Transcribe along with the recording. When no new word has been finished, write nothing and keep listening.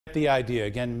The idea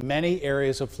again, many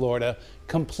areas of Florida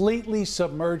completely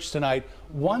submerged tonight.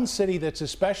 One city that's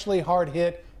especially hard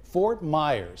hit, Fort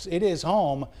Myers. It is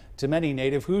home to many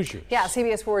native Hoosiers. Yeah,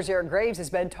 CBS 4's Eric Graves has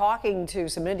been talking to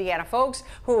some Indiana folks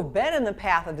who have been in the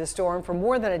path of the storm for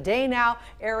more than a day now.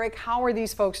 Eric, how are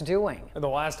these folks doing? The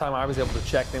last time I was able to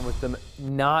check in with them,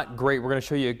 not great. We're going to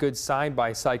show you a good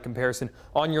side-by-side comparison.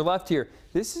 On your left here,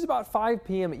 this is about 5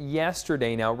 p.m.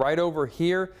 yesterday. Now, right over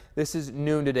here, this is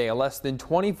noon today. A less than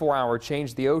 24-hour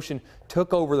change. The ocean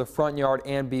took over the front yard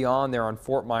and beyond there on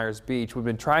Fort Myers Beach. We've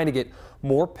been trying to get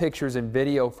more pictures and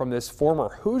video from this former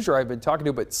Hoosier I've been talking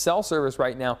to, but cell service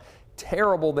right now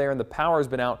terrible there, and the power has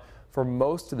been out for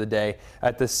most of the day.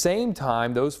 At the same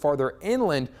time, those farther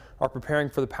inland are preparing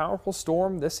for the powerful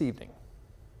storm this evening.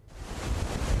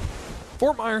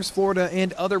 Fort Myers, Florida,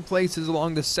 and other places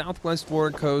along the southwest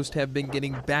Florida coast have been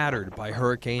getting battered by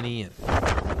Hurricane Ian.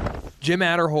 Jim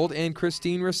Adderholt and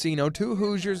Christine Racino, two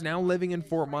Hoosiers now living in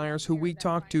Fort Myers who we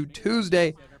talked to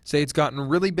Tuesday, say it's gotten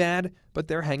really bad, but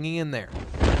they're hanging in there.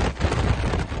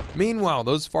 Meanwhile,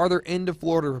 those farther into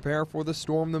Florida prepare for the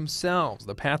storm themselves.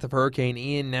 The path of Hurricane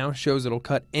Ian now shows it'll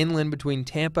cut inland between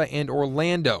Tampa and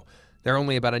Orlando. They're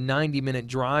only about a 90-minute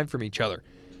drive from each other.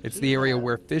 It's the area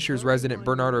where Fishers resident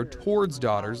Bernardo Tord's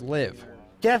daughters live.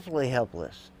 Definitely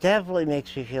helpless. Definitely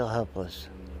makes me feel helpless.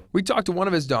 We talked to one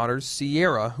of his daughters,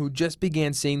 Sierra, who just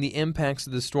began seeing the impacts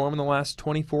of the storm in the last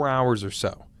 24 hours or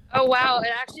so. Oh, wow. It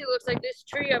actually looks like this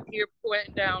tree up here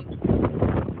went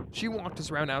down. She walked us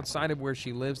around outside of where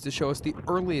she lives to show us the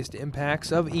earliest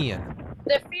impacts of Ian.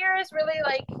 The fear is really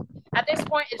like, at this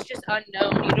point, it's just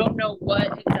unknown. You don't know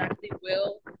what exactly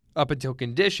will. Up until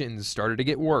conditions started to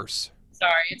get worse.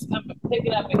 Sorry, it's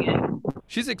picking up again.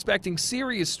 She's expecting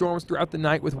serious storms throughout the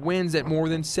night with winds at more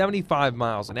than 75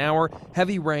 miles an hour,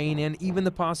 heavy rain, and even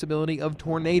the possibility of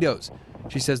tornadoes.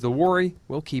 She says the worry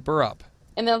will keep her up.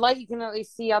 In the light, you can at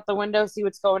least see out the window, see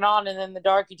what's going on, and in the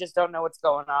dark, you just don't know what's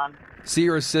going on.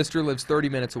 Sierra's sister lives 30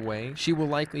 minutes away. She will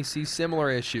likely see similar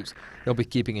issues. They'll be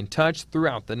keeping in touch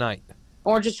throughout the night.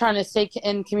 We're just trying to stay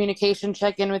in communication,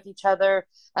 check in with each other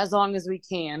as long as we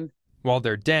can. While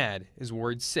their dad is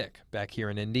worried sick back here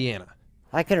in Indiana.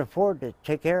 I can afford to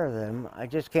take care of them. I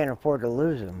just can't afford to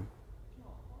lose them.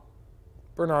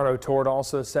 Bernardo Tord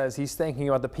also says he's thinking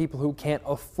about the people who can't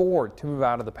afford to move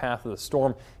out of the path of the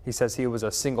storm. He says he was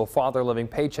a single father living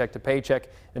paycheck to paycheck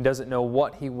and doesn't know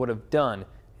what he would have done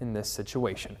in this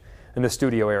situation. In the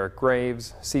studio, Eric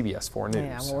Graves, CBS 4 News.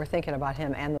 Yeah, well, we're thinking about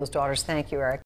him and those daughters. Thank you, Eric.